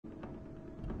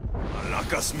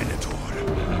Malaka's Minotaur.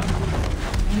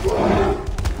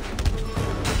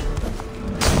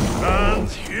 And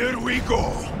here we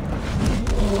go.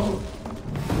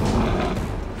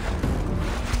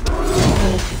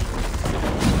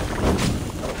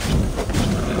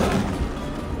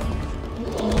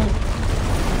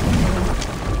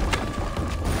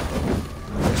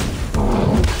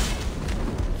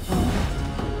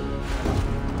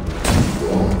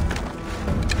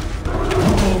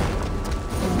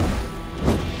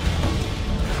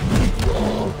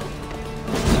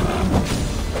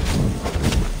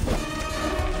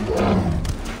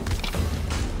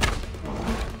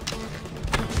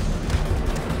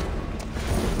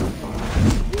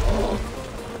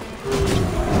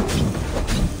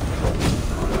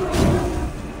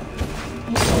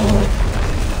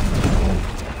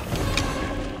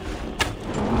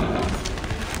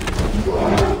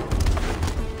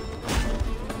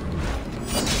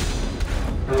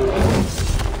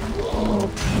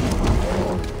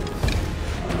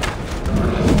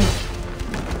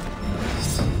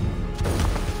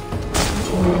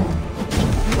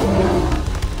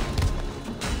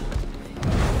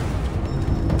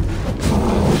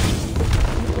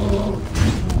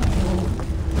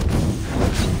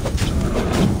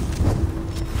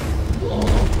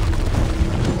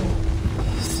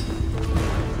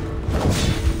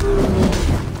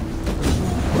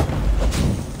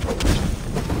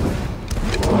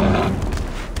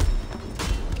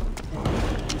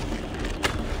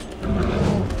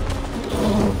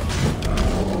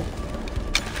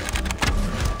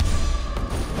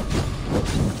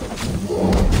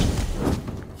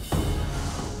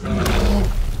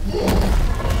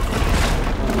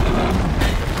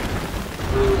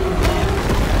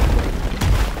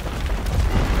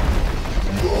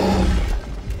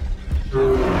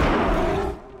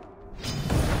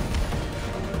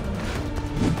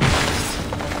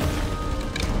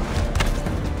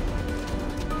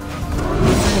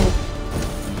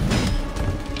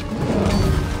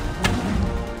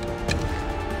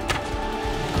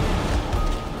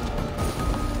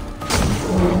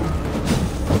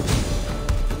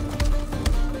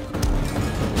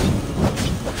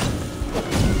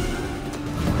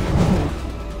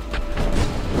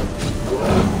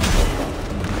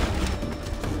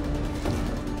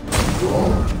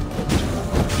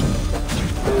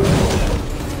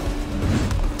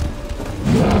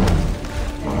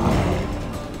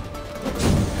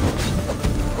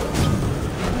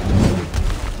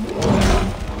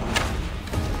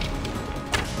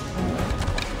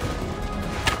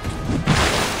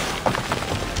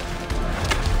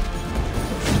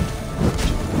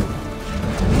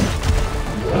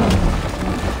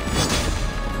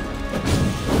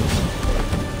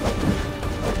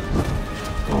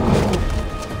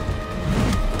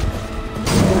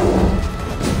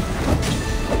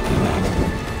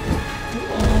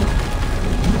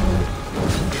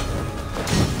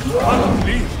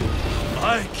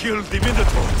 Killed the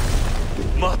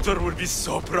Minotaur. Mater will be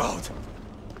so proud.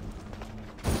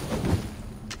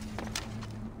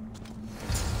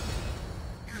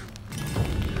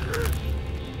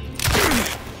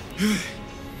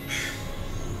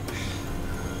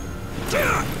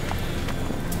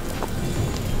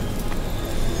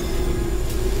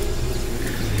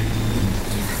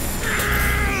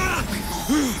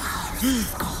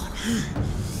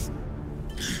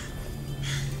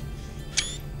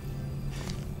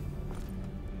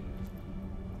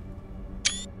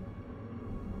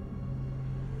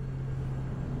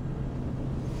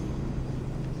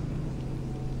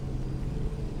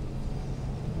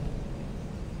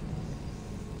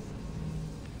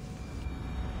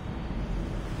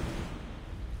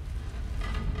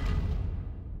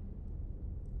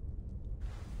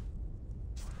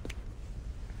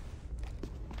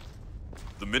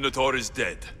 The Minotaur is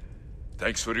dead.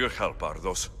 Thanks for your help,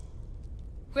 Ardos.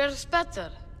 Where's better?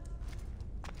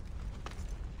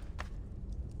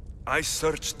 I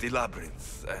searched the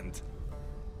labyrinth, and...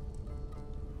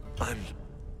 I'm...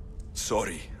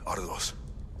 sorry, Ardos.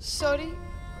 Sorry?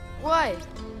 Why?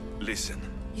 Listen.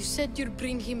 You said you'd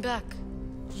bring him back.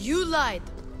 You lied.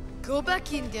 Go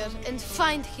back in there and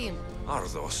find him.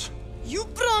 Ardos. You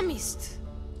promised!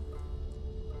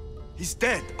 He's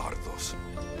dead, Ardos.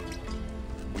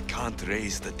 We can't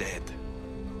raise the dead.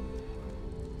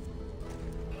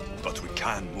 But we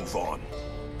can move on.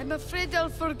 I'm afraid I'll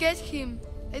forget him.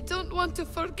 I don't want to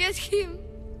forget him.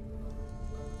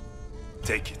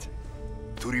 Take it.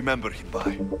 To remember him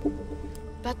by.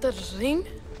 Batter's ring?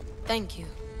 Thank you.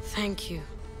 Thank you.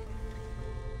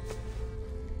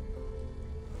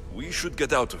 We should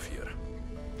get out of here.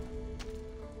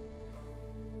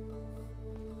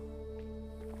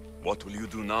 What will you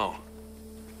do now?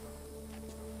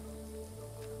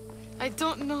 I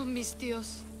don't know,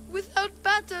 Mistios. Without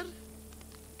battle,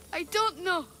 I don't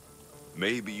know.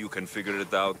 Maybe you can figure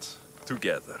it out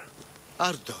together.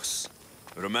 Ardos.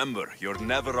 Remember, you're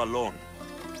never alone.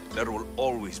 There will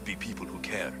always be people who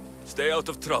care. Stay out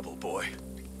of trouble, boy.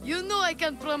 You know I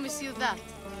can promise you that.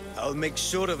 I'll make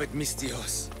sure of it,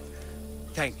 Mistios.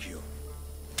 Thank you.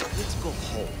 Let's go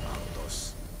home,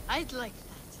 Ardos. I'd like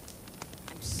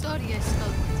that. I'm sorry I stole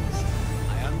this.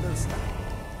 I understand.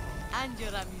 And your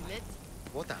amulet.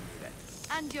 What amulet?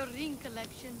 And your ring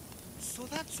collection. So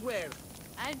that's where...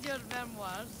 And your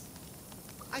memoirs.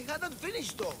 I hadn't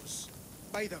finished those.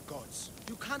 By the gods,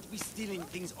 you can't be stealing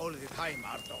things all the time,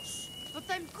 Ardos. But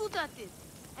I'm good at it.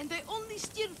 And I only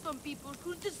steal from people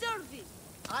who deserve it.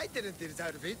 I didn't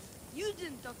deserve it. You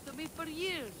didn't talk to me for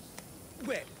years.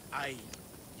 Well,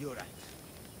 you're right.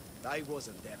 I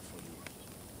wasn't there for you.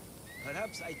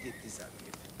 Perhaps I did deserve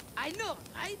it. I know,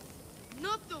 right?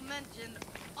 Not to mention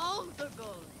all the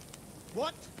gold.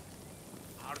 What?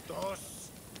 Ardos?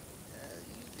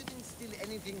 You didn't steal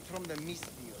anything from the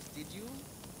Mistios, did you?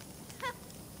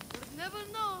 You'll never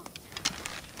know.